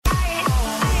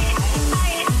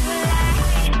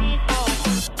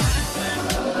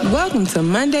Welcome to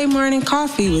Monday Morning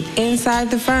Coffee with Inside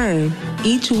the Firm.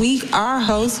 Each week, our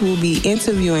hosts will be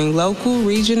interviewing local,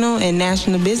 regional, and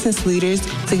national business leaders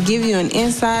to give you an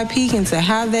inside peek into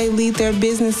how they lead their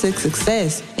business to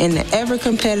success in the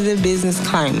ever-competitive business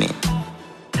climate.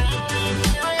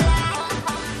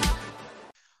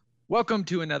 Welcome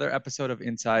to another episode of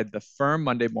Inside the Firm,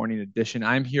 Monday Morning Edition.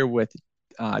 I'm here with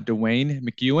Dwayne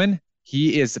McEwen.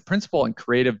 He is the Principal and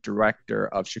Creative Director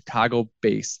of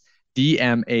Chicago-based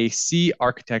DMAC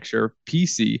Architecture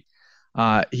PC.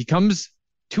 He comes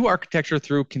to architecture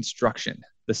through construction.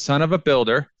 The son of a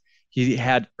builder, he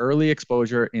had early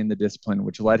exposure in the discipline,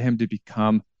 which led him to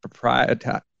become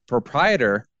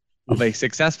proprietor of a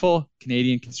successful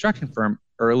Canadian construction firm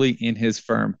early in his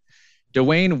firm.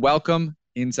 Dwayne, welcome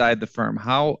inside the firm.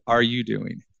 How are you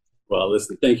doing? Well,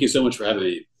 listen, thank you so much for having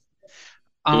me.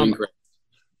 Doing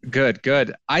great.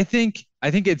 Good. I think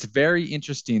it's very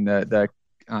interesting the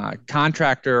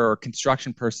contractor or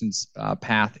construction person's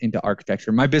path into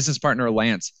architecture. My business partner,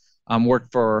 Lance,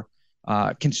 worked for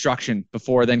construction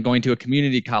before then going to a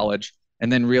community college and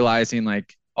then realizing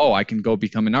like, oh, I can go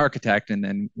become an architect, and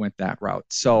then went that route.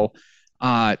 So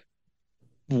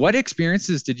what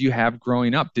experiences did you have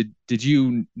growing up? Did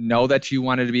you know that you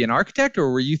wanted to be an architect,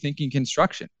 or were you thinking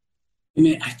construction?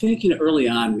 I think, early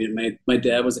on, my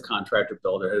dad was a contractor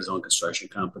builder, had his own construction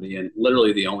company, and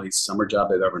literally the only summer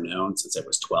job I've ever known since I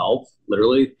was 12,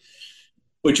 literally,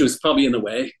 which was probably in the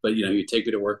way, but, he'd take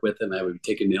me to work with him. I would be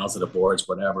taking nails at the boards,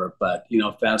 whatever. But,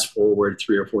 fast forward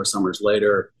 3 or 4 summers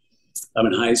later, I'm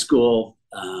in high school,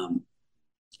 and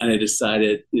I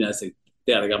decided, I said,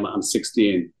 Dad, I'm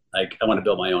 16. I want to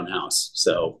build my own house.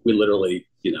 So we literally,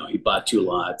 he bought 2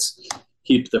 lots.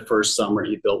 The first summer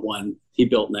he built one. He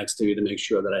built next to me to make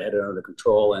sure that I had it under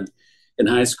control. And in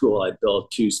high school, I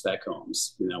built 2 spec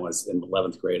homes. I was in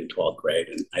 11th grade and 12th grade.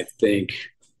 And I think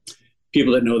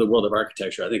people that know the world of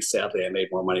architecture, I think sadly I made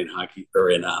more money in hockey or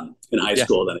in high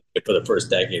school than I did for the first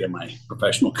decade of my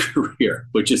professional career,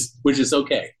 which is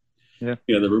okay. Yeah.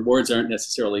 The rewards aren't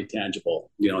necessarily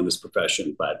tangible, in this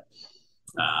profession, but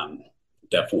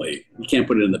definitely you can't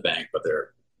put it in the bank, but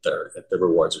the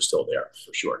rewards are still there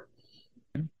for sure.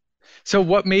 So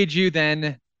what made you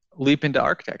then leap into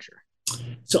architecture?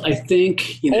 So I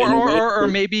think, or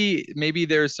maybe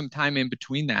there's some time in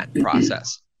between that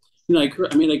process. I grew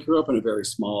up in a very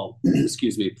small,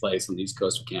 place on the East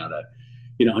Coast of Canada,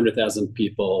 100,000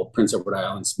 people, Prince Edward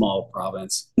Island, small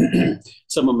province.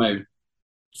 Some of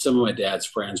my dad's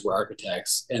friends were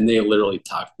architects, and they literally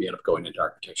talked me out of going into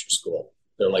architecture school.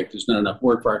 They're like, there's not enough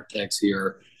work for architects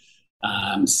here.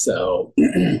 So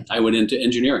I went into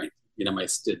engineering. I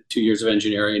did 2 years of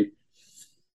engineering.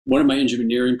 One of my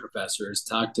engineering professors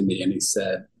talked to me and he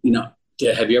said,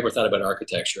 have you ever thought about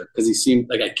architecture? Because he seemed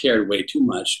like I cared way too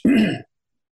much. I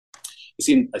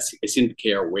seemed to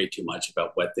care way too much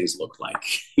about what things look like,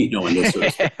 and this sort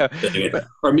of thing.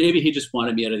 Or maybe he just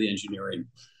wanted me out of the engineering,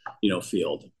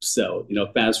 field. So,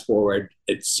 fast forward,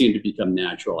 it seemed to become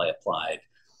natural. I applied.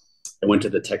 I went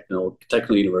to the Technical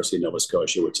University of Nova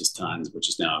Scotia, which is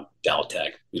now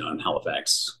Daltech, in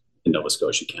Halifax, in Nova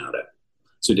Scotia, Canada.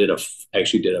 So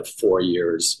actually did a 4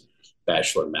 years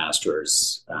bachelor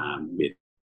master's. We had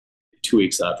 2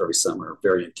 weeks off every summer,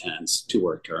 very intense, 2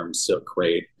 work terms. So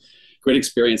great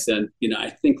experience. And, I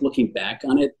think looking back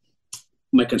on it,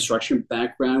 my construction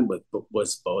background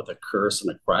was both a curse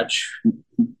and a crutch,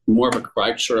 more of a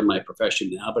crutch sort of my profession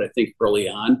now. But I think early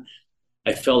on,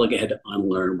 I felt like I had to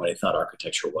unlearn what I thought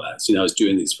architecture was. I was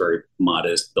doing these very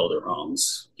modest builder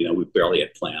homes. We barely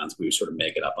had plans. We would sort of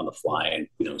make it up on the fly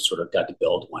and, sort of got to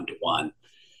build one to one.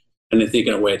 And I think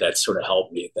in a way that sort of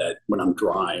helped me that when I'm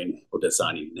drawing or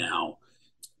designing now,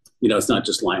 it's not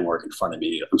just line work in front of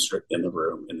me. I'm sort of in the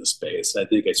room, in the space. I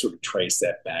think I sort of trace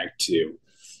that back to,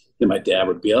 my dad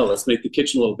would be, let's make the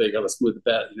kitchen a little bigger. Let's move the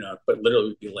bed, but literally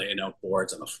we'd be laying out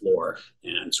boards on the floor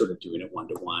and sort of doing it one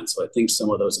to one. So I think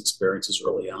some of those experiences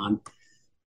early on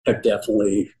have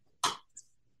definitely,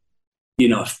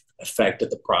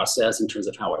 affected the process in terms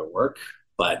of how I work.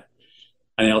 But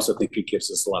I also think it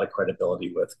gives us a lot of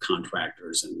credibility with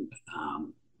contractors. And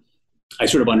I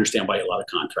sort of understand why a lot of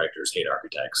contractors hate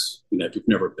architects. If you've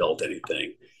never built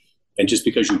anything, and just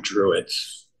because you drew it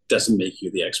doesn't make you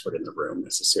the expert in the room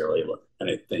necessarily. And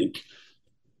I think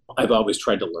I've always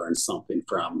tried to learn something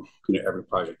from, every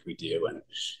project we do. And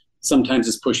sometimes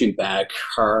it's pushing back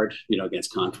hard,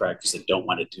 against contractors that don't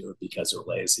want to do it because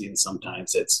they're lazy. And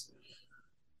sometimes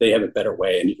they have a better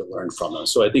way and you can learn from them.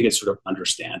 So I think it's sort of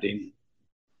understanding,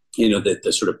 that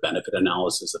the sort of benefit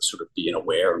analysis of sort of being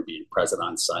aware and being present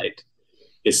on site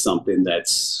is something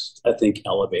that's, I think,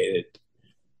 elevated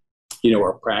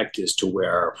our practice to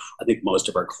where I think most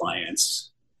of our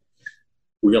clients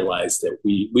realize that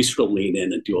we sort of lean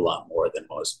in and do a lot more than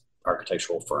most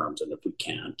architectural firms. And if we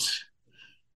can't,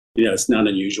 it's not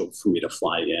unusual for me to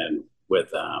fly in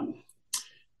with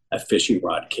a fishing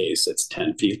rod case that's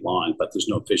 10 feet long, but there's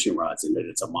no fishing rods in it.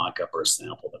 It's a mock-up or a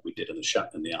sample that we did in the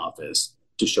shop in the office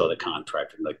to show the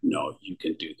contractor, like, no, you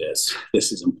can do this.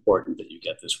 This is important that you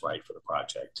get this right for the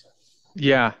project.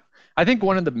 Yeah. I think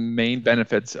one of the main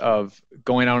benefits of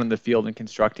going out in the field and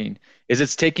constructing is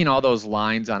it's taking all those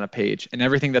lines on a page and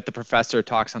everything that the professor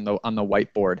talks on the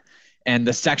whiteboard and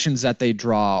the sections that they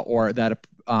draw or that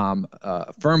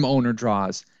a firm owner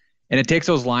draws. And it takes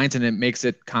those lines and it makes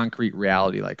it concrete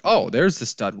reality. Like, oh, there's the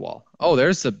stud wall. Oh,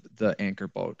 there's the anchor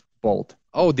bolt.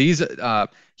 Oh,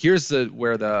 here's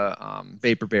where the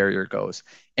vapor barrier goes.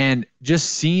 And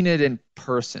just seeing it in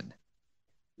person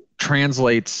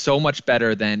translates so much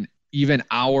better than even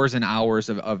hours and hours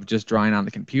of just drawing on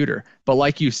the computer. But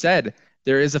like you said,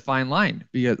 there is a fine line,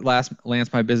 because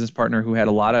Lance, my business partner who had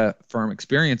a lot of firm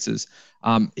experiences,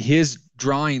 his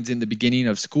drawings in the beginning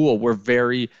of school were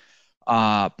very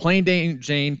plain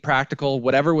Jane, practical,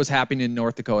 whatever was happening in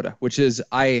North Dakota, which is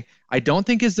I don't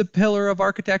think is the pillar of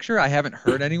architecture. I haven't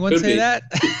heard anyone say that.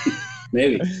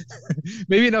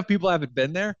 Maybe enough people haven't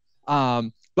been there.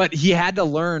 But he had to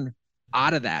learn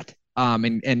out of that.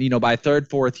 And by third,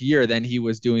 fourth year, then he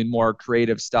was doing more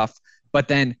creative stuff, but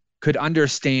then could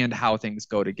understand how things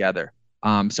go together.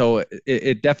 So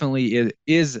it definitely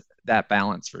is that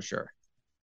balance for sure.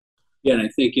 Yeah, and I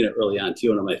think, early on too,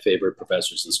 one of my favorite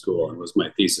professors in school and was my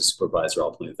thesis supervisor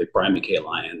ultimately, like Brian McKay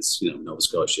Lyons, Nova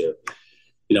Scotia,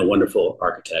 wonderful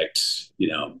architect,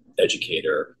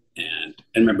 educator. And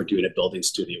I remember doing a building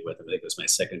studio with him. I think it was my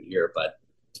second year, but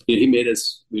he made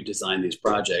us, we designed these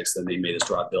projects, and they made us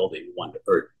draw a building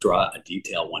draw a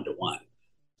detail 1-to-1.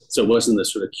 So it wasn't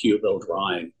this sort of cute little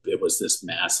drawing. It was this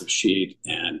massive sheet.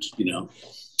 And,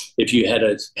 if you had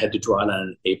to draw it on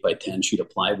an 8x10 sheet of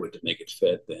plywood to make it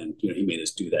fit, then, he made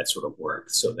us do that sort of work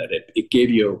so that it gave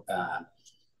you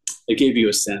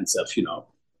a sense of,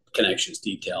 connections,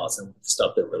 details, and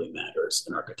stuff that really matters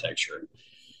in architecture.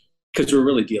 Because we're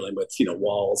really dealing with,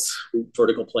 walls,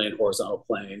 vertical plane, horizontal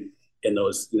plane, and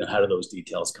those, how do those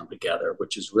details come together,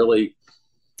 which is really,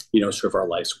 sort of our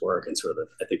life's work and sort of,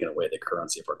 I think, in a way, the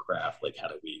currency of our craft. Like, how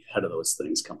do those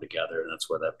things come together? And that's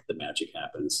where the magic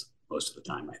happens most of the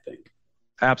time, I think.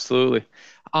 Absolutely.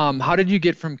 How did you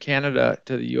get from Canada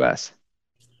to the U.S.?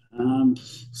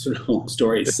 Sort of a long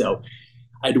story. So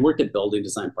I'd worked at Building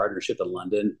Design Partnership in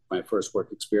London, my first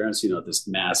work experience, this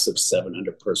massive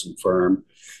 700-person firm.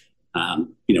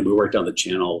 We worked on the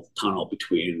Channel Tunnel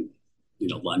between,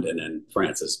 London and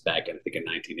Francis back in, I think, in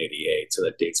 1988. So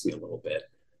that dates me a little bit.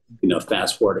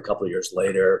 Fast forward a couple of years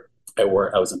later, I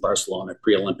was in Barcelona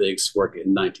pre-Olympics, working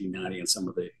in 1990 and some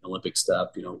of the Olympic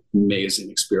stuff, amazing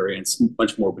experience,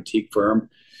 much more boutique firm.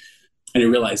 And I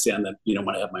realized then that,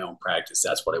 when I have my own practice,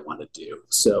 that's what I want to do.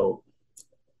 So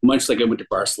much like I went to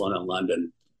Barcelona and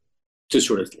London to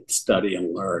sort of study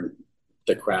and learn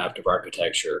the craft of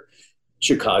architecture,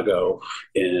 Chicago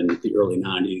in the early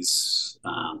 90s,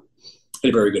 I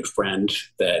had a very good friend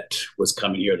that was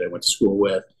coming here that I went to school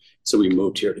with. So we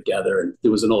moved here together, and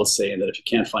there was an old saying that if you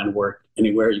can't find work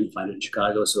anywhere, you can find it in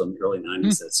Chicago. So in the early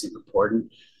 90s, that seemed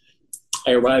important.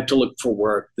 I arrived to look for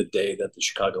work the day that the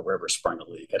Chicago River sprung a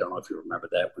leak. I don't know if you remember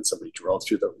that, when somebody drilled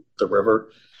through the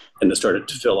river and they started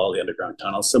to fill all the underground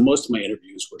tunnels. So most of my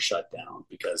interviews were shut down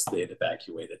because they had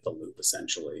evacuated the loop,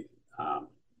 essentially.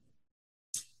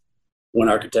 One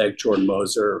architect, Jordan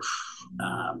Moser,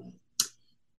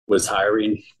 was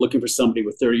looking for somebody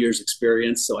with 30 years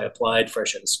experience. So I applied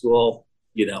fresh out of school,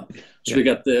 so we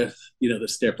got the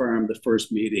stiff arm, the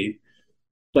first meeting.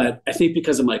 But I think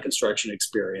because of my construction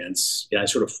experience, I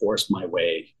sort of forced my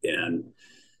way in.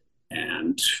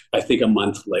 And I think a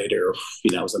month later,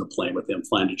 I was on a plane with him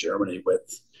flying to Germany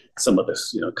with some of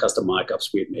this, custom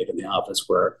mock-ups we had made in the office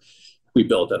where we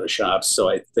built out a shop. So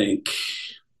I think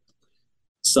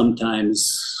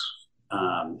sometimes,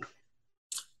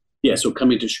 so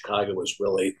coming to Chicago was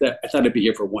really, I thought I'd be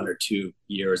here for 1 or 2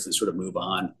 years and sort of move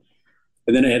on.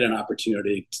 And then I had an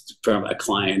opportunity from a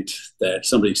client that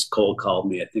somebody cold called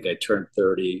me. I think I turned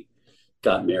 30,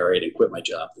 got married, and quit my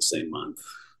job the same month.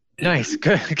 Nice.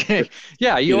 Good. Okay.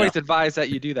 Yeah. You always advise that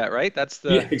you do that, right?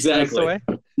 Exactly. That's the way.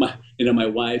 My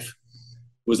wife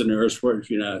was a nurse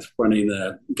running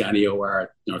the gynae OR at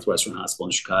Northwestern Hospital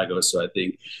in Chicago. So I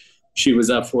think she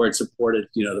was up for it, supported,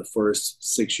 the first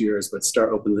 6 years, but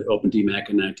opened DMAC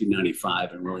in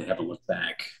 1995 and really haven't looked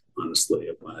back. Honestly,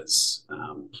 it was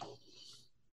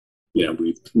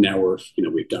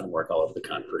we've done work all over the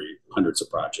country, hundreds of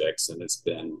projects, and it's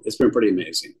been pretty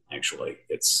amazing. Actually,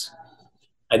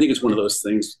 I think it's one of those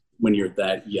things when you're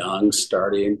that young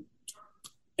starting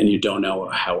and you don't know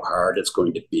how hard it's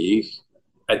going to be.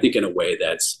 I think in a way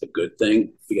that's a good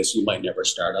thing because you might never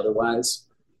start otherwise.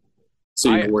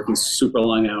 So you're working super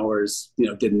long hours,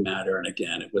 didn't matter. And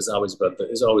again, it was always about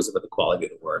the quality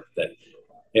of the work that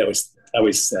I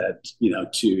always said,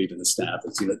 to even the staff,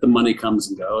 it's the money comes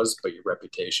and goes, but your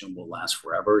reputation will last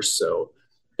forever. So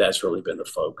that's really been the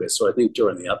focus. So I think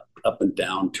during the up and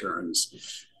down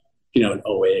turns, in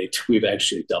 2008, we've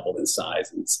actually doubled in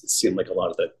size, and it seemed like a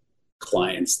lot of the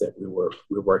clients that we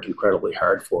worked incredibly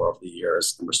hard for over the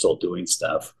years, and we're still doing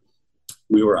stuff.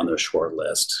 We were on their short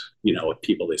list, with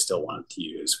people they still wanted to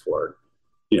use for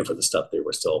the stuff they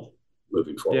were still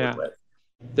moving forward with.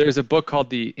 There's a book called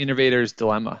The Innovator's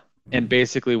Dilemma. And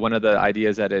basically one of the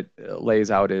ideas that it lays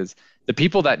out is the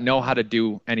people that know how to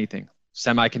do anything,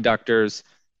 semiconductors,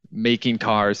 making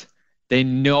cars, they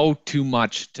know too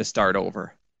much to start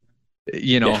over.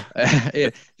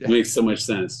 It makes so much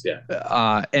sense.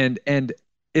 Yeah. And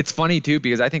it's funny too,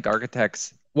 because I think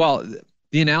architects, well,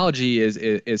 the analogy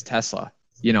is Tesla.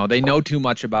 They know too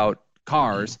much about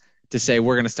cars to say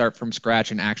we're going to start from scratch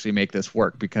and actually make this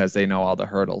work because they know all the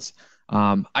hurdles.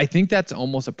 I think that's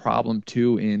almost a problem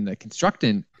too in the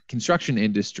construction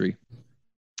industry.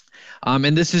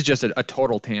 And this is just a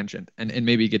total tangent, and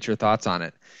maybe get your thoughts on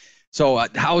it. So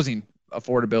housing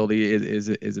affordability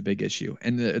is a big issue,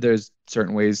 and there's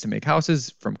certain ways to make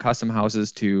houses, from custom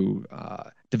houses to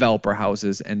developer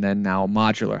houses, and then now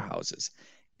modular houses.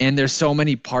 And there's so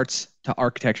many parts to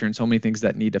architecture and so many things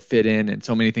that need to fit in and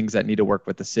so many things that need to work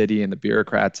with the city and the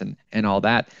bureaucrats and all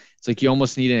that. It's like you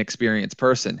almost need an experienced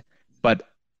person, but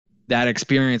that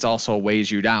experience also weighs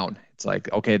you down. It's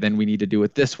like, okay, then we need to do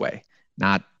it this way,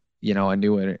 not, a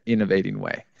new innovating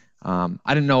way.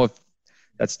 I don't know if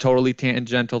that's totally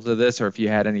tangential to this or if you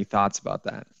had any thoughts about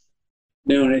that.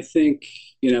 No, and I think,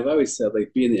 I've always said,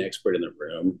 like, being the expert in the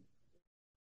room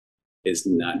is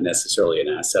not necessarily an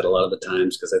asset a lot of the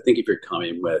times, because I think if you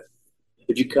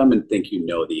come and think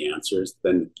the answers,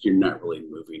 then you're not really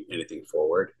moving anything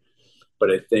forward. But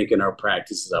I think in our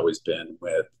practice has always been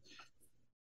with,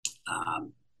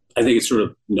 I think it's sort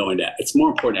of knowing that it's more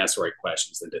important to ask the right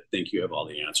questions than to think you have all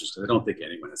the answers, because I don't think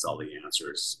anyone has all the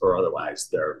answers, or otherwise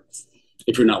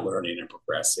if you're not learning and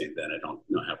progressing, then I don't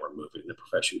know how we're moving the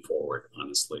profession forward,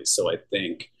 honestly. So I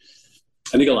think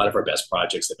a lot of our best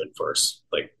projects have been first,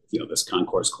 like, this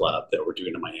Concourse Club that we're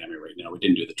doing in Miami right now. We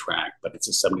didn't do the track, but it's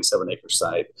a 77-acre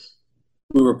site.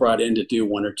 We were brought in to do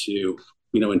one or two,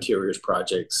 interiors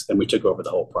projects, and we took over the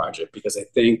whole project because I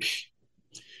think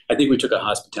we took a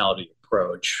hospitality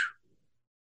approach,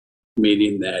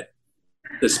 meaning that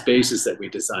the spaces that we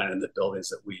design and the buildings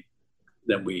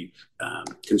that we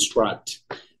construct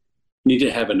need to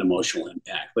have an emotional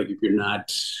impact. Like if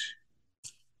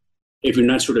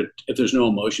there's no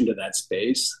emotion to that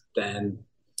space, then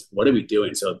what are we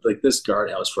doing? So like this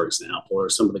guardhouse, for example, or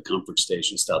some of the comfort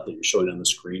station stuff that you're showing on the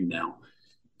screen now,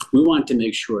 we want to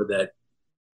make sure that,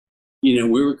 we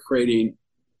were creating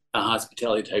a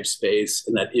hospitality type space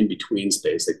in that in-between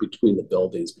space, like between the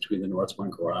buildings, between the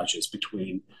Northpointe garages,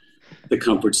 between the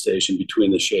comfort station,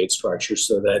 between the shade structure,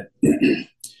 so that if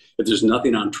there's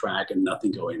nothing on track and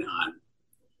nothing going on,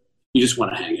 you just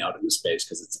want to hang out in the space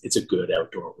because it's a good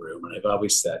outdoor room. And I've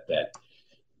always said that,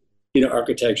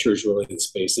 architecture is really the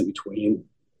space in between.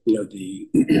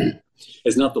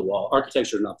 It's not the wall.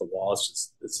 Architecture is not the wall.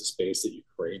 It's the space that you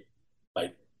create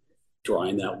by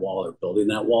drawing that wall or building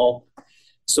that wall.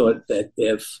 So that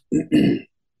if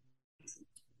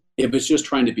it's just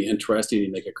trying to be interesting,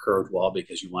 you make a curved wall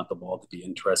because you want the wall to be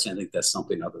interesting. I think that's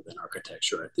something other than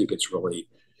architecture. I think it's really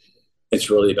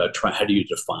about how do you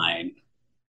define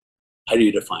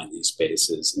these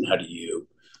spaces, and how do you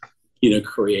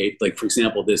create, like, for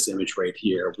example, this image right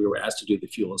here, we were asked to do the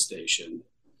fuel station.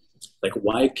 Like,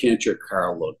 why can't your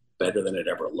car look better than it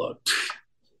ever looked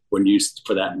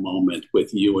for that moment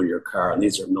with you and your car? And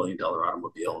these are $1 million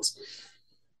automobiles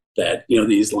that,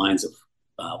 these lines of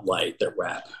light that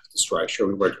wrap the structure.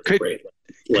 We worked with great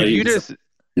lighting.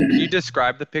 Could you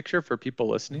describe the picture for people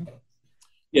listening?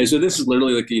 Yeah, so this is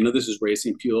literally like, this is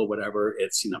racing fuel, whatever.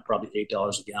 It's, probably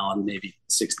 $8 a gallon, maybe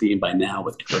 16 by now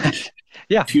with current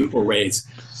fuel rates.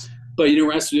 But,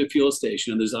 we're asked to do a fuel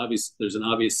station, and there's an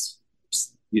obvious,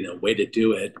 way to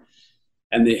do it.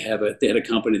 And they had a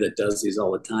company that does these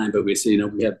all the time. But we say,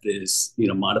 we have this,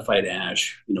 modified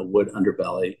ash, wood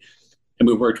underbelly. And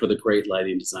we worked with a great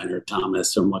lighting designer,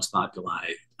 Thomas, from Lux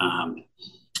Populi. And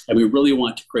we really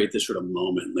want to create this sort of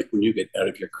moment, like when you get out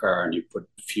of your car and you put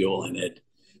fuel in it,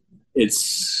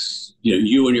 It's,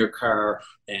 you in your car,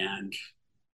 and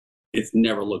it's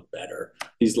never looked better.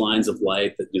 These lines of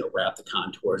light that, wrap the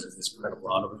contours of these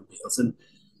incredible automobiles. And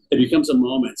it becomes a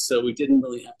moment. So we didn't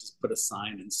really have to put a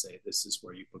sign and say, this is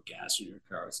where you put gas in your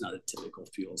car. It's not a typical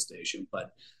fuel station,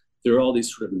 but there are all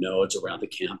these sort of nodes around the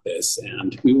campus.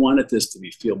 And we wanted this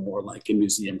to feel more like a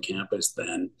museum campus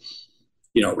than,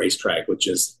 a racetrack, which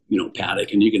is,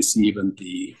 paddock. And you can see even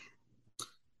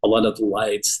a lot of the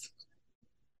lights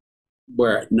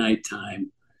where at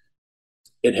nighttime,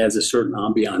 it has a certain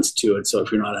ambiance to it. So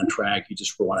if you're not on track, you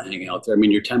just want to hang out there. I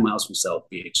mean, you're 10 miles from South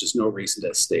Beach. There's no reason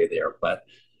to stay there. But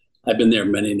I've been there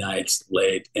many nights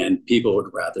late, and people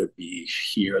would rather be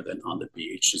here than on the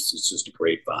beach. It's just a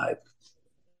great vibe.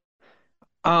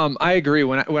 I agree.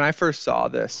 When I first saw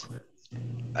this,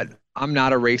 I'm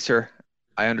not a racer.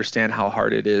 I understand how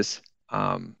hard it is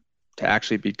to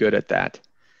actually be good at that.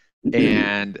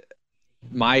 And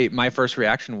my first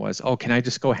reaction was, oh, can I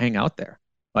just go hang out there?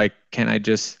 Like, can I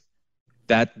just,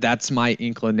 that's my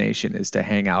inclination, is to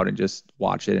hang out and just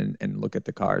watch it and look at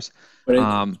the cars. But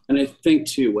and I think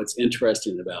too, what's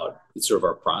interesting about sort of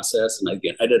our process, and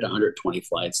again, I did 120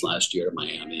 flights last year to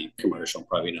Miami, commercial,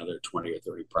 probably another 20 or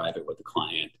 30 private with the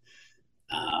client.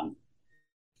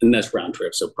 And that's round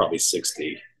trip, so probably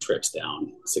 60 trips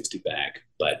down, 60 back.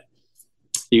 But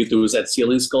there was that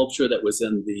ceiling sculpture that was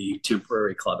in the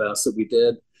temporary clubhouse that we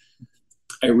did.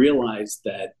 I realized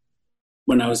that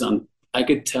when I was on, I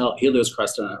could tell Helio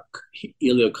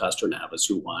Castroneves,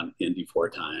 who won Indy 4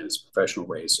 times, professional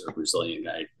racer, Brazilian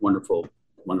guy, wonderful,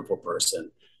 wonderful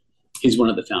person. He's one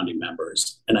of the founding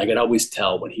members. And I could always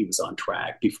tell when he was on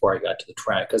track before I got to the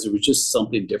track, because there was just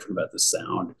something different about the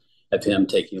sound of him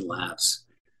taking laps.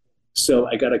 So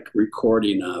I got a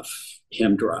recording of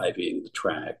him driving the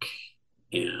track.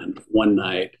 And one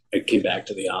night I came back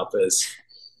to the office,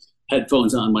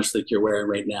 headphones on, much like you're wearing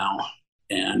right now,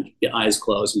 and your eyes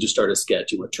closed, and just started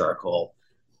sketching with charcoal,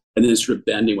 and then sort of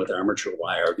bending with armature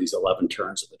wire these 11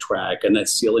 turns of the track. And that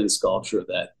ceiling sculpture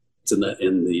that's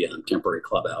in the temporary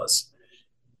clubhouse,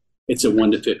 it's a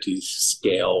 1:50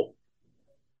 scale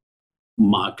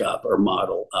mock-up or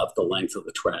model of the length of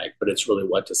the track, but it's really,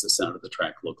 what does the sound of the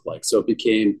track look like? So it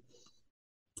became,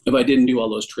 if I didn't do all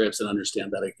those trips and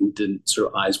understand that, I didn't sort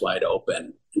of eyes wide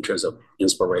open in terms of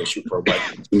inspiration for what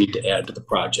we need to add to the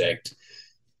project,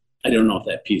 I don't know if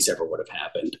that piece ever would have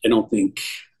happened.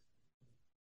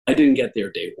 I didn't get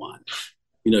there day one.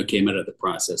 It came out of the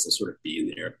process of sort of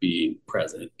being there, being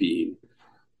present, being,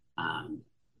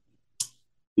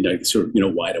 sort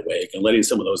of, wide awake, and letting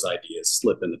some of those ideas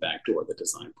slip in the back door of the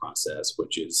design process,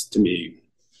 which is, to me,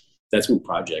 that's when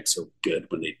projects are good,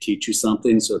 when they teach you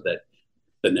something so that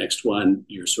the next one,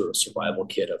 your sort of survival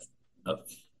kit of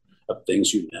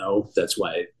things. That's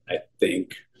why I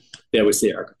think they always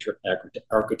say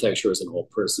architecture is an old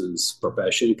person's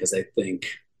profession, because I think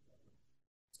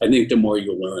the more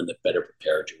you learn, the better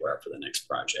prepared you are for the next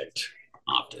project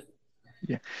often.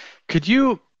 Yeah. Could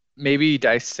you maybe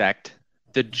dissect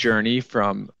the journey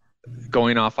from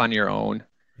going off on your own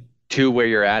to where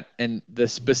you're at? And the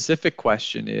specific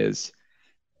question is,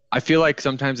 I feel like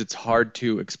sometimes it's hard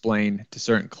to explain to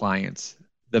certain clients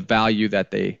the value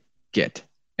that they get.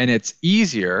 And it's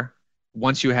easier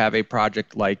once you have a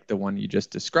project like the one you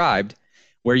just described,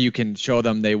 where you can show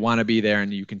them they want to be there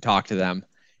and you can talk to them.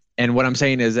 And what I'm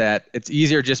saying is that it's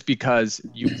easier just because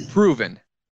you've proven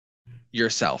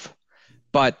yourself.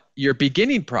 But your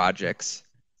beginning projects,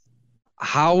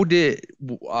 how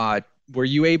were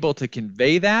you able to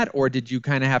convey that, or did you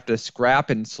kind of have to scrap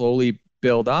and slowly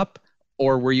build up?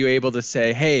 Or were you able to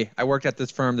say, hey, I worked at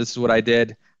this firm, this is what I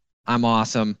did, I'm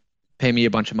awesome, pay me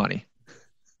a bunch of money?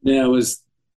 Yeah,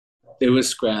 it was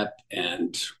scrap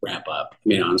and wrap up. I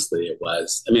mean, honestly, it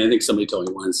was. I mean, I think somebody told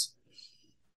me once,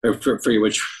 or forget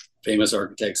which famous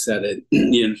architect said it,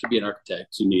 to be an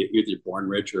architect, you need either born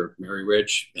rich or marry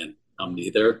rich, and I'm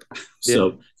neither.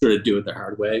 So sort of do it the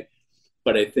hard way.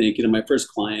 But I think, my first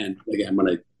client, again, when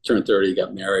I turned 30,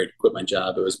 got married, quit my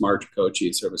job, it was Mark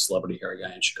Jacochi, sort of a celebrity hair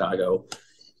guy in Chicago.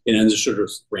 And then just sort of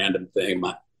random thing,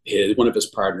 one of his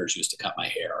partners used to cut my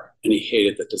hair, and he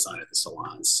hated the design of the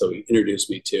salons. So he introduced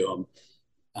me to him,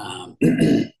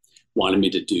 wanted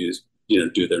me to do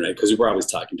their night, because we were always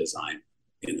talking design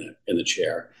in the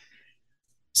chair.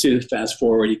 So fast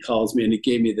forward, he calls me and he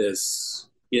gave me this,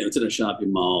 it's in a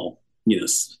shopping mall,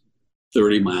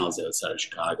 30 miles outside of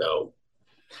Chicago.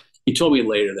 He told me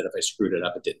later that if I screwed it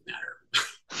up, it didn't matter.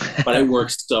 But I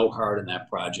worked so hard on that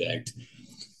project,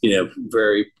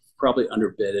 very probably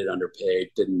underbidded, underpaid,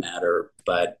 didn't matter.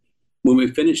 But when we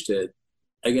finished it,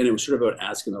 again, it was sort of about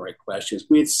asking the right questions.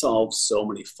 We had solved so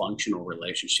many functional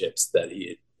relationships that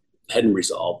he hadn't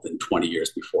resolved in 20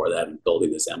 years before that, and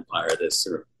building this empire, this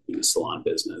sort of salon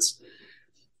business.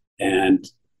 And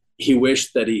he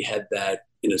wished that he had that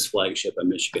in his flagship on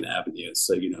Michigan Avenue.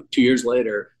 So, 2 years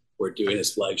later, we're doing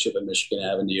his flagship on Michigan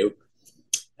Avenue.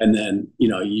 And then,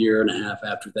 a year and a half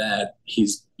after that, he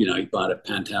bought a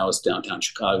penthouse downtown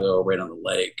Chicago, right on the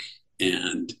lake.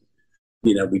 And,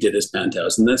 we did his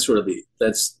penthouse. And that's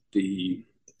that's the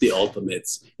ultimate.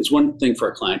 It's one thing for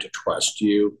a client to trust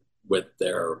you with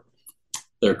their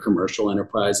commercial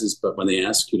enterprises, but when they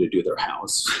ask you to do their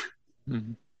house,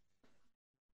 mm-hmm.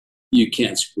 you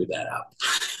can't screw that up.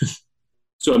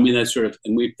 So, that's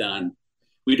and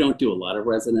we don't do a lot of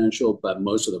residential, but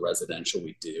most of the residential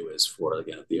we do is for,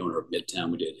 again, the owner of Midtown.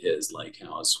 We did his lake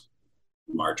house,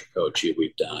 Marja Kochi,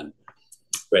 we've done.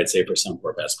 I'd say for some of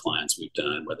our best clients, we've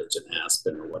done, whether it's in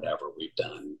Aspen or whatever, we've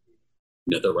done,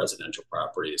 the residential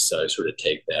properties. So I sort of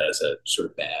take that as a sort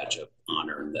of badge of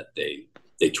honor, and that they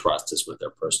trust us with their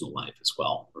personal life as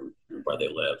well, or where they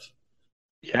live.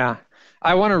 Yeah.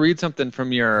 I want to read something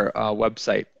from your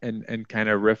website and kind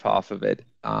of riff off of it.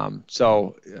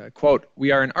 Quote,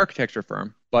 "We are an architecture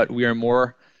firm, but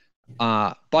more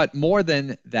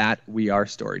than that, we are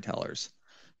storytellers.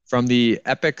 From the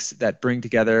epics that bring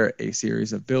together a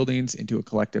series of buildings into a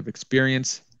collective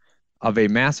experience, of a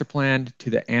master plan to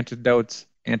the antidotes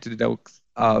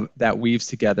that weaves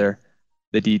together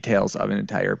the details of an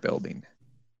entire building."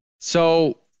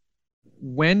 So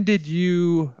when did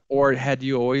you, or had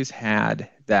you always had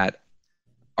that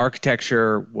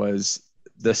architecture was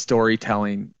the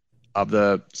storytelling of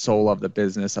the soul of the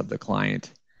business of the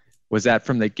client? Was that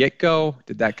from the get-go?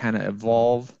 Did that kind of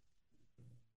evolve?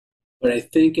 But I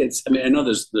think I know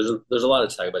there's a lot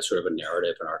of talk about sort of a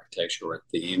narrative in architecture or a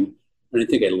theme. And I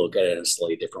think I look at it in a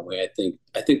slightly different way. I think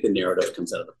the narrative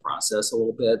comes out of the process a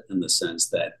little bit, in the sense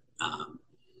that, and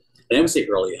I would say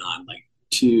early on,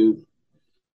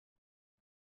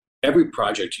 every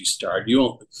project you start,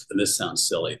 and this sounds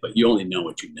silly, but you only know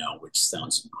what you know, which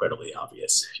sounds incredibly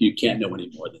obvious. You can't know any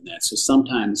more than that. So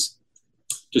sometimes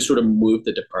to sort of move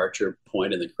the departure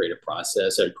point in the creative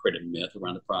process, or create a myth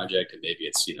around the project, and maybe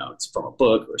it's, it's from a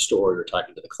book or a story, or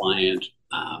talking to the client,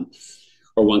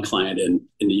 or one client in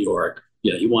New York,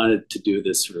 he wanted to do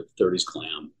this sort of 30s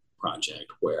glam project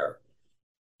where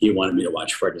he wanted me to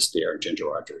watch Fred Astaire and Ginger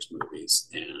Rogers movies.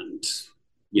 And,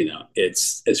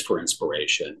 it's for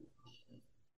inspiration.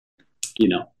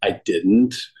 I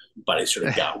didn't, but I sort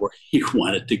of got where he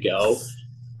wanted to go.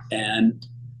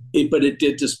 But it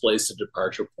did displace the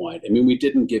departure point. We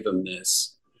didn't give him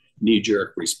this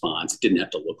knee-jerk response. It didn't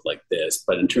have to look like this.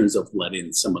 But in terms of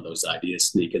letting some of those ideas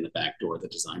sneak in the back door of the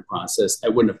design process, I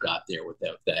wouldn't have got there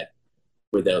without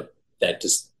that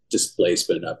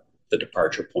displacement of the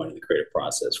departure point in the creative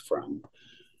process from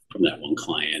that one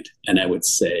client. And I would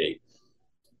say,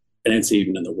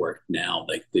 even in the work now,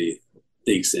 like the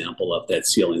example of that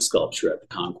ceiling sculpture at the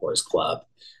Concourse Club,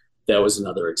 that was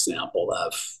another example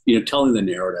of, telling the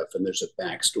narrative, and there's a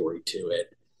backstory to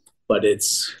it. But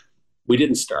we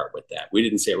didn't start with that. We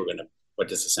didn't say what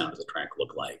does the sound of the track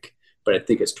look like? But I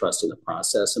think it's trusting the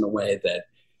process in a way that,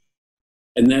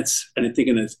 and I think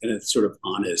in a sort of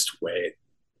honest way,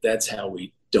 that's how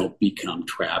we don't become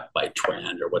trapped by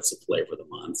trend or what's the flavor of the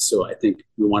month. So I think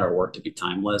we want our work to be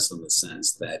timeless, in the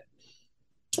sense that,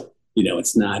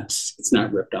 it's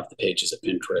not ripped off the pages of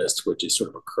Pinterest, which is sort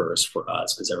of a curse for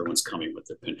us, because everyone's coming with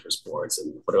their Pinterest boards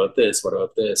and what about this? What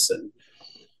about this? And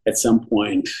at some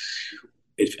point,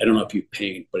 I don't know if you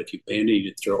paint, but if you paint and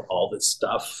you throw all this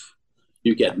stuff,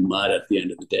 you get mud at the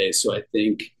end of the day. So I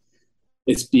think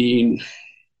it's being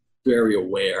very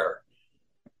aware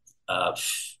of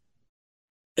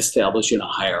establishing a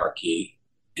hierarchy.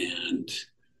 And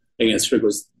again, it sort of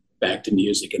goes back to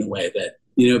music in a way that,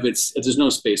 if there's no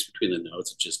space between the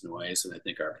notes, it's just noise. And I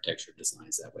think architecture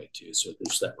designs that way too. So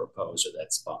there's that repose, or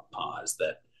that spot pause,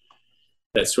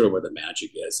 that's sort of where the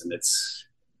magic is. And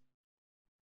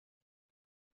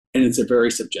it's a very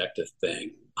subjective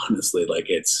thing, honestly. Like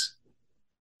it's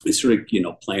sort of,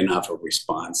 playing off a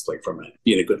response, like from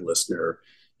being a good listener,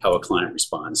 how a client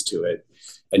responds to it.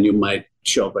 And you might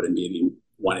show up at a meeting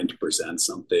wanting to present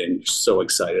something, so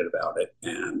excited about it.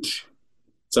 And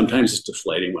sometimes it's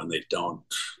deflating when they don't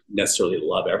necessarily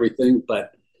love everything,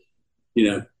 but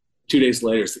 2 days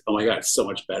later, it's like, oh my God, it's so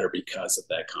much better because of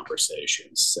that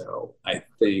conversation. So I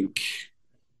think,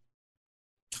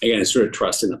 again, it's sort of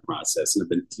trusting the process. And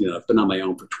I've been on my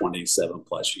own for 27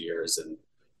 plus years, and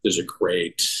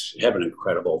have an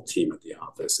incredible team at the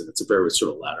office, and it's a very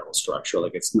sort of lateral structure.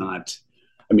 Like it's not,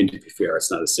 to be fair, it's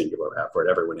not a singular effort.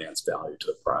 Everyone adds value to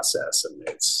the process, and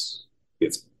it's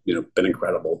been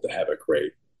incredible to have a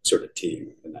great sort of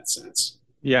team in that sense.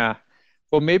 Yeah.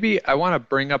 Well, maybe I want to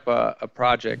bring up a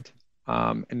project,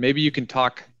 and maybe you can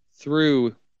talk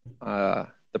through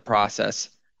the process,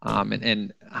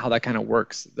 and how that kind of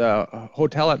works. The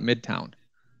hotel at Midtown.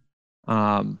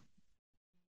 Um,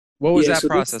 what was Yeah, that so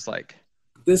process like?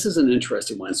 this is an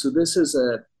interesting one. So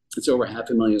it's over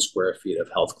 500,000 square feet of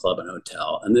health club and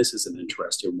hotel, and this is an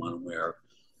interesting one where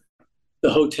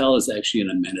the hotel is actually an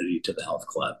amenity to the health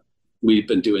club. We've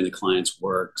been doing the client's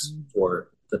works for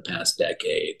the past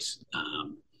decade.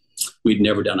 We'd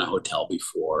never done a hotel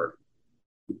before,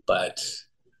 but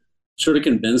sort of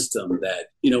convinced them that,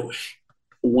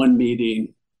 one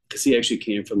meeting, because he actually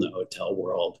came from the hotel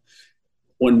world,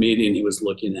 one meeting he was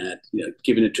looking at,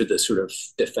 giving it to the sort of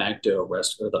de facto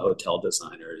rest of the hotel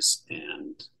designers.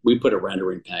 And we put a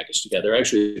rendering package together.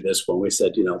 Actually, this one, we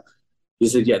said, he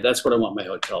said, yeah, that's what I want my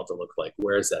hotel to look like.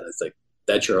 Where is that? It's like,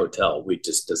 that's your hotel. We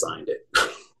just designed it.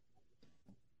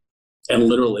 And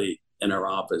literally in our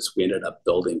office, we ended up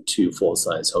building 2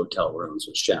 full-size hotel rooms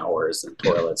with showers and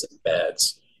toilets and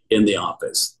beds in the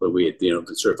office. But we had,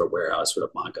 sort of a warehouse, sort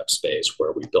of mock-up space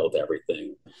where we built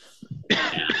everything.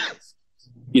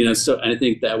 And, so I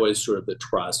think that was sort of the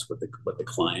trust with the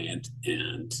client,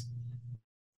 and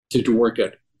to work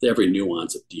at every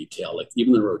nuance of detail, like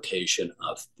even the rotation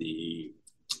of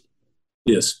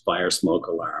this fire smoke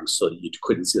alarm, so that you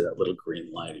couldn't see that little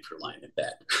green light if you're lying in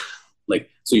bed. Like,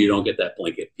 so you don't get that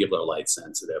blanket. People are light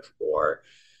sensitive, or,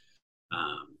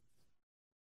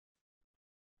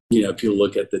 if you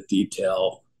look at the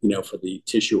detail, for the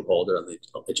tissue holder on the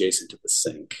adjacent to the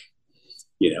sink,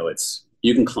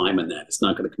 you can climb in that. It's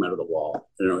not going to come out of the wall.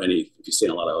 I don't know if you've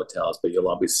seen a lot of hotels, but you'll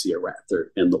always see a raptor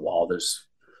in the wall.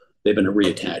 They've been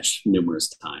reattached numerous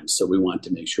times. So we want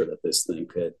to make sure that this thing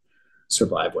could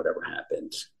survive whatever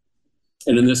happened.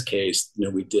 And in this case,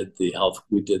 we did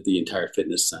the entire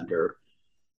fitness center.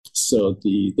 So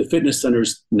the fitness center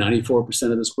is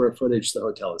 94% of the square footage. The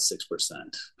hotel is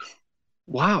 6%.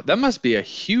 Wow, that must be a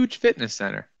huge fitness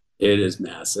center. It is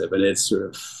massive, and it's sort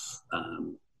of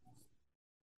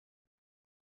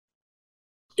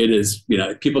it is,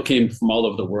 people came from all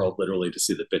over the world literally to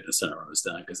see the fitness center I was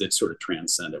done, because it sort of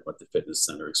transcended what the fitness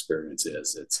center experience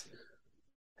is.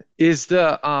 Is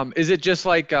it just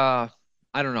like I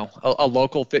don't know, a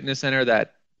local fitness center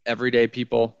that everyday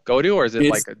people go to, or is it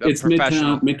like a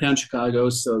professional? Midtown Chicago.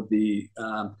 So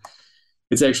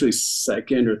it's actually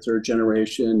second or third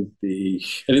generation. I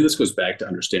think this goes back to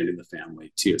understanding the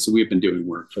family too. So we've been doing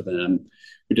work for them.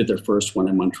 We did their first one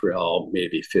in Montreal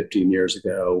maybe 15 years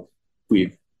ago.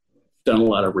 We've done a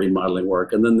lot of remodeling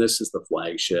work, and then this is the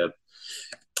flagship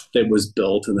that was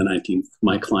built in the 19th.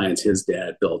 My client's, his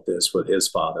dad built this with his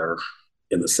father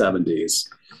in the 70s.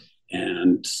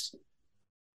 And,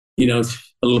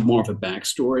 a little more of a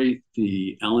backstory.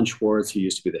 The Alan Schwartz, who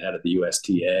used to be the head of the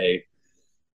USTA,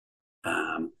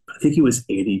 I think he was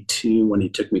 82 when he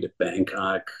took me to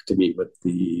Bangkok to meet with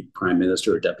the prime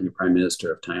minister or deputy prime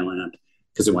minister of Thailand,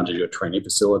 because they wanted to do a training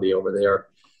facility over there.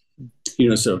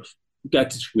 So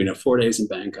got to 4 days in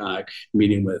Bangkok,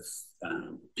 meeting with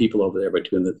people over there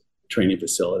between the training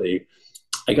facility.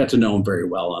 I got to know him very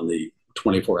well on the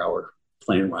 24-hour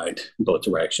plane ride in both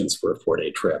directions for a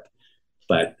 4-day trip.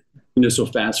 But so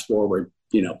fast forward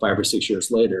 5 or 6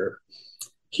 years later,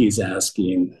 he's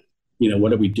asking,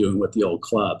 what are we doing with the old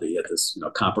club? He had this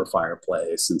copper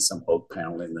fireplace and some oak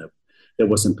paneling that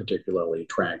wasn't particularly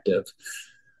attractive.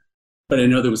 But I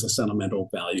know there was a sentimental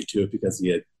value to it because he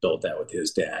had built that with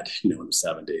his dad, in the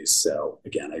 70s. So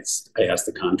again, I asked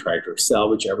the contractor to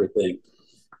salvage everything,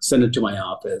 send it to my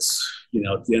office.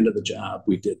 At the end of the job,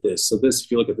 we did this. So this,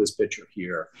 if you look at this picture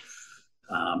here,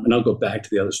 and I'll go back to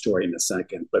the other story in a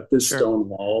second, but this Sure. stone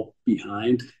wall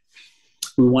behind,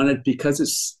 we wanted, because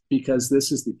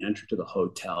this is the entry to the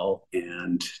hotel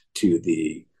and to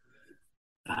the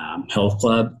health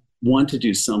club, want to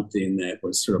do something that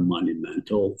was sort of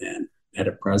monumental and had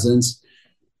a presence.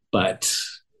 But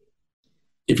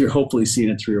if you're hopefully seeing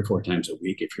it 3 or 4 times a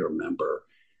week, if you're a member,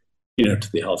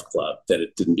 to the health club, that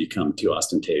it didn't become too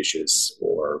ostentatious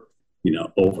or,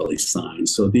 overly signed.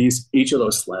 So each of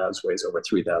those slabs weighs over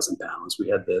 3,000 pounds. We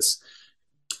had this,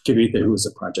 Kavitha, who was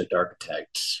a project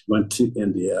architect, went to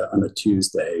India on a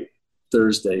Tuesday.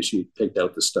 Thursday, she picked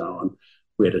out the stone.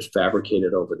 We had it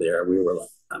fabricated over there. We were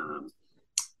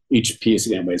each piece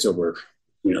again weighs over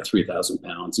 3,000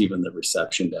 pounds. Even the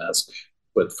reception desk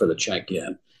for the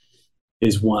check-in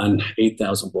is one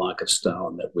 8,000 block of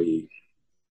stone that we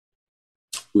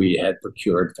had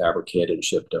procured, fabricated, and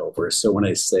shipped over. So when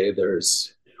I say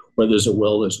where there's a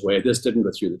will, there's a way. This didn't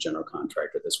go through the general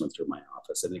contractor. This went through my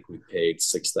office. I think we paid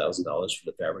 $6,000 for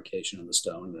the fabrication of the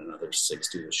stone and another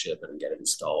 $60 to ship it and get it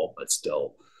installed. But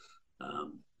still,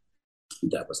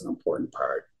 That was an important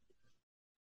part.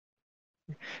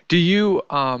 Do you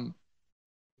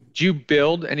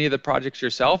build any of the projects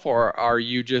yourself, or are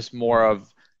you just more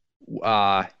of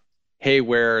hey,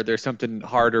 where there's something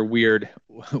hard or weird,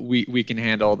 we can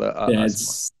handle the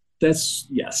That's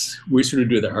yes. We sort of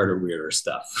do the harder, weirder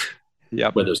stuff.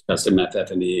 Yep. Whether it's custom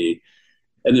FF&E,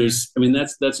 and there's, I mean,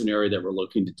 that's an area that we're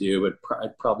looking to do, but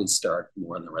I'd probably start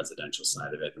more on the residential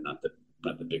side of it, and not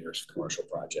the bigger commercial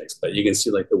projects. But you can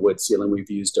see like the wood ceiling, we've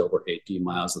used over 18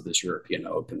 miles of this European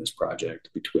oak in this project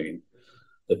between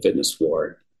the fitness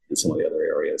floor and some of the other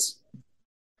areas.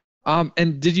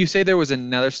 And did you say there was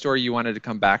another story you wanted to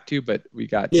come back to, but we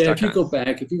got stuck if you go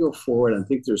back, if you go forward, I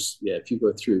think there's, if you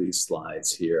go through these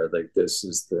slides here, like this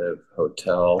is the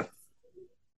hotel.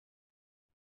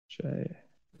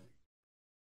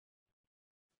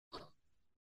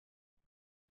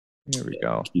 Here we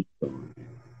go.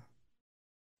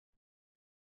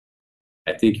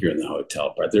 I think you're in the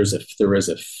hotel part. There is a,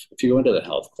 if you go into the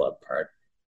health club part.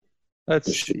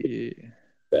 Let's see.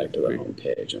 Back to the home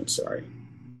page. I'm sorry.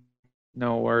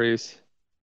 No worries.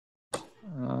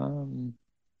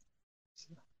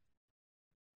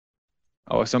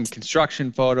 Oh, some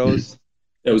construction photos.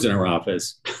 That was in our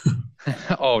office.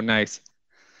 Oh, nice.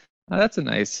 That's a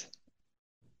nice.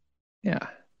 Yeah.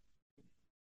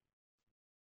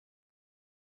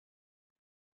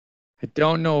 I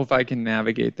don't know if I can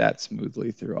navigate that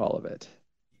smoothly through all of it.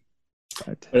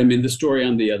 But I mean, the story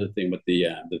on the other thing with the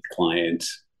client,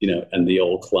 and the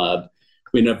old club,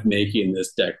 we ended up making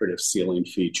this decorative ceiling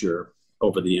feature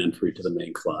over the entry to the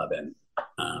main club, and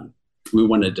we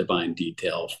won a Divine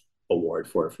Detail award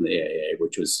for it from the AAA,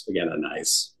 which was again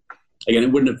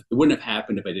it wouldn't have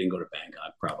happened if I didn't go to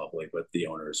Bangkok, probably, with the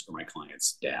owners or my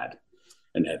client's dad,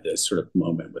 and had this sort of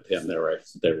moment with him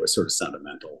that was sort of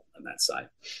sentimental on that side.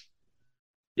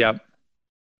 Yep.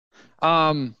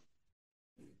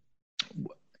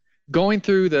 Going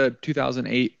through the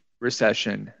 2008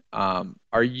 recession,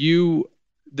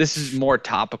 this is more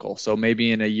topical, so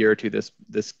maybe in a year or two this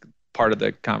part of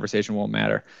the conversation won't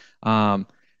matter. But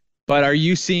are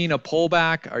you seeing a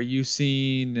pullback? Are you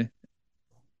seeing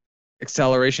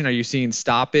acceleration? Are you seeing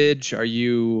stoppage? Are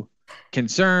you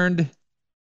concerned?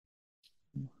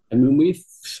 I mean,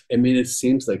 it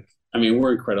seems like,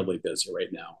 we're incredibly busy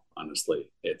right now. Honestly,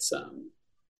 it's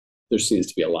there seems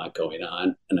to be a lot going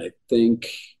on, and I think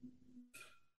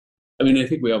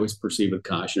we always proceed with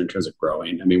caution in terms of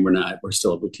growing. We're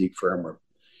still a boutique firm. We're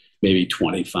maybe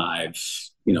 25,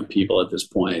 people at this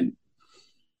point.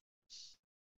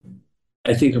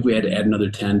 I think if we had to add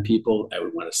another 10 people, I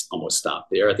would want to almost stop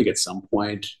there. I think at some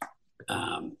point,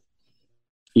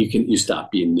 you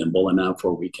stop being nimble enough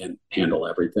where we can handle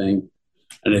everything.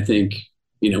 And I think,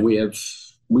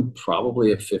 we probably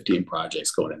have 15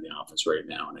 projects going in the office right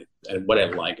now. And what I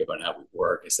like about how we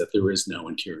work is that there is no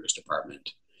interiors department.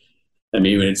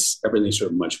 Everything's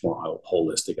sort of much more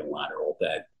holistic and lateral.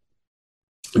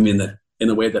 In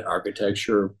the way that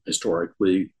architecture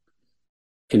historically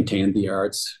contained the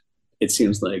arts, it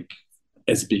seems like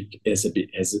as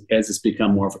it's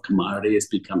become more of a commodity, it's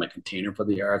become a container for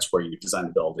the arts, where you design a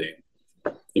building,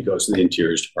 it goes to the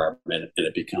interiors department, and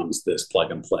it becomes this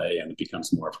plug and play, and it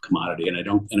becomes more of a commodity. And I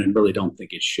really don't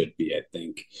think it should be. I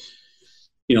think,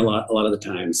 a lot of the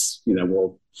times,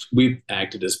 we've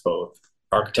acted as both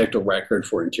architectural record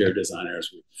for interior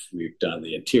designers. We've done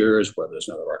the interiors where there's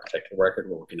another architectural record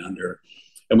we're working under,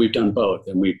 and we've done both,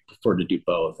 and we prefer to do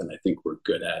both. And I think we're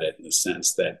good at it in the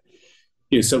sense that,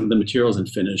 some of the materials and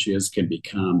finishes can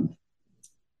become,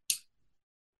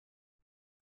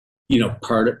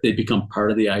 they become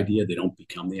part of the idea. They don't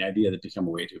become the idea. They become a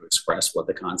way to express what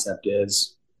the concept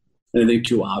is. And I think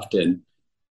too often,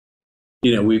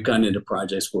 we've gotten into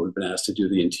projects where we've been asked to do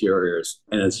the interiors,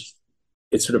 and it's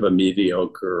sort of a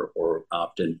mediocre or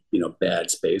often, bad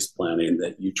space planning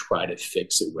that you try to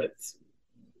fix it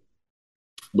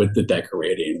with the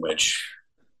decorating, which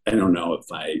I don't know if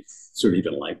I sort of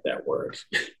even like that word,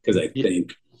 because I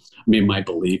think, my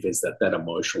belief is that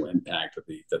emotional impact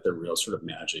that the real sort of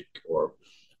magic or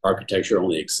architecture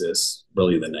only exists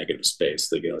really in the negative space.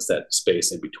 It's that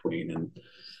space in between. And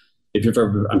if you've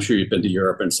ever, I'm sure you've been to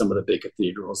Europe and some of the big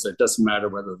cathedrals, it doesn't matter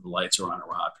whether the lights are on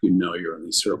or off, you're in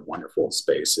these sort of wonderful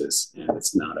spaces, and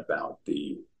it's not about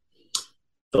the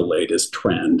latest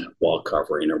trend wall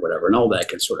covering or whatever. And all that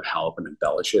can sort of help and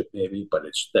embellish it maybe, but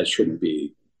that shouldn't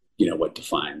be, what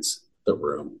defines the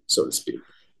room, so to speak.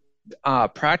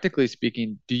 Practically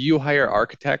speaking, do you hire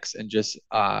architects and just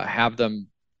have them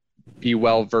be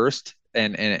well versed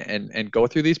and go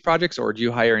through these projects, or do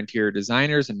you hire interior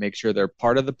designers and make sure they're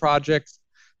part of the project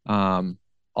all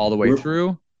the way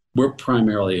through? we're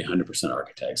primarily 100%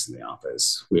 architects in the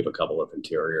office. We have a couple of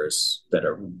interiors that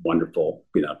are wonderful.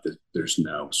 There's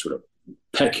no sort of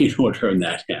pecking order in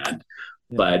that hand.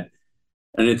 Yeah.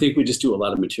 And I think we just do a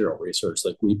lot of material research.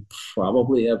 Like we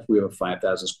have a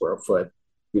 5,000 square foot,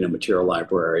 material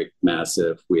library,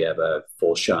 massive. We have a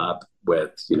full shop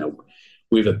with,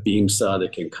 we have a beam saw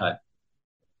that can cut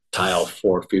tile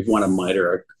for, if you want to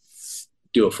miter,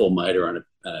 do a full miter on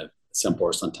some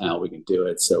porcelain tile, we can do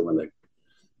it. So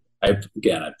I've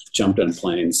jumped on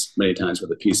planes many times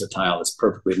with a piece of tile that's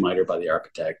perfectly mitered by the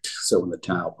architect. So when the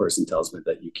tile person tells me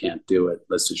that you can't do it,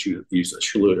 let's just use a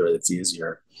schluter that's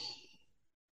easier.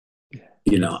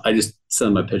 I just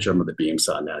sent them a picture of the beam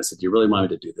saw and I said, "Do you really want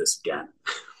me to do this again?"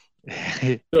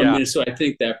 So I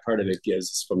think that part of it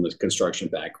gives, from the construction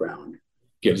background,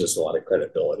 gives us a lot of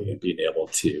credibility and being able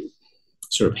to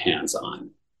sort of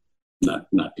hands-on,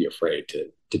 not be afraid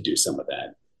to do some of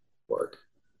that work.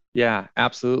 Yeah,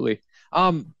 absolutely.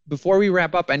 Before we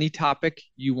wrap up, any topic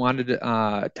you wanted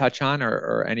to touch on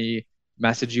or any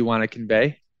message you want to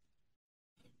convey?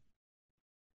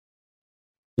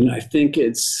 I think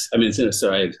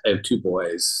so I have two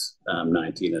boys,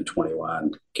 19 and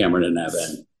 21, Cameron and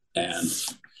Evan. And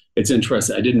it's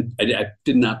interesting. I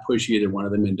did not push either one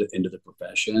of them into the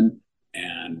profession.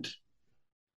 And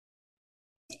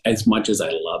as much as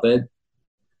I love it,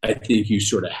 I think you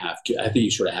sort of have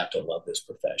to love this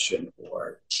profession,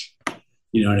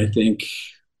 and I think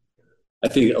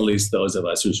at least those of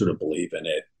us who sort of believe in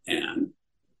it and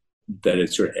that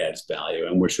it sort of adds value,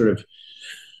 and we're sort of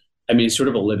a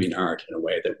living art in a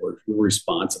way that we're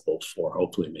responsible for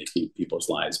hopefully making people's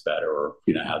lives better, or,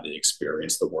 how they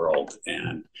experience the world.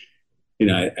 And,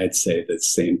 I'd say the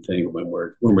same thing when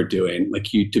we're doing,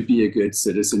 to be a good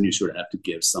citizen, you sort of have to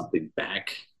give something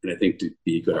back. And I think to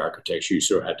be good architecture, you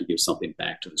sort of have to give something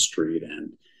back to the street.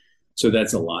 And so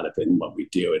that's a lot of it in what we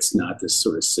do. It's not this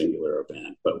sort of singular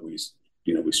event, but we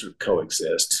sort of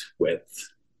coexist with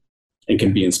and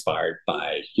can be inspired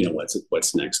by,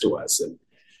 what's next to us. And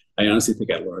I honestly think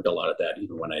I learned a lot of that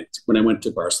even when I went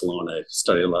to Barcelona. I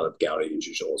studied a lot of Gaudi and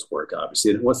Jujol's work,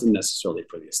 obviously. And it wasn't necessarily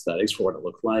for the aesthetics, for what it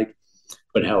looked like,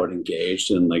 but how it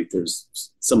engaged. And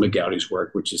there's some of Gaudi's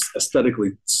work, which is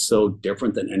aesthetically so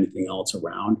different than anything else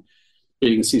around.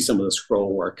 You can see some of the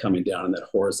scroll work coming down in that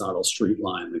horizontal street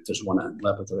line. There's one on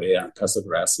Lepidopia on Casa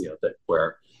Gracia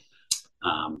where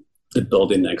the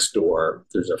building next door,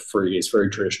 there's a frieze, very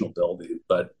traditional building,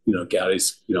 but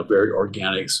Gaudi's very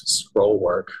organic scroll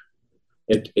work.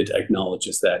 It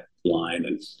acknowledges that line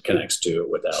and connects to it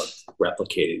without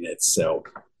replicating it. So,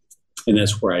 and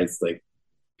that's where I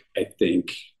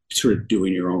think sort of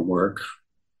doing your own work,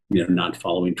 not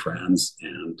following trends,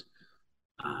 and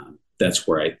that's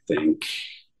where I think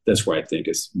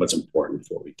is what's important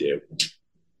for what we do.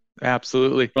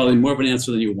 Absolutely. Probably more of an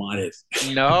answer than you wanted.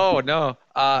 No.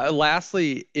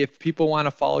 Lastly, if people want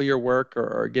to follow your work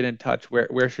or get in touch,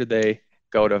 where should they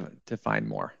go to find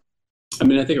more? I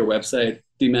think our website,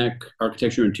 DMAC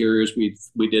Architecture Interiors, we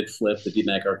did flip the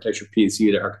DMAC Architecture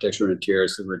PC to Architecture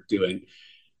Interiors. So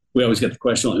we always get the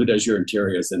question, who does your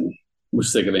interiors? And we're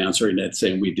sick of answering it,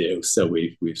 saying we do. So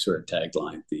we've sort of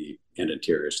taglined the and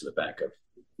interiors to the back of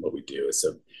what we do.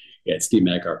 So yeah, it's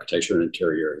DMAC Architecture and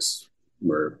Interiors.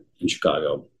 We're in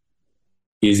Chicago.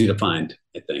 Easy to find,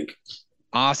 I think.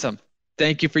 Awesome.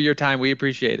 Thank you for your time. We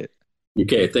appreciate it.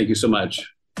 Okay. Thank you so much.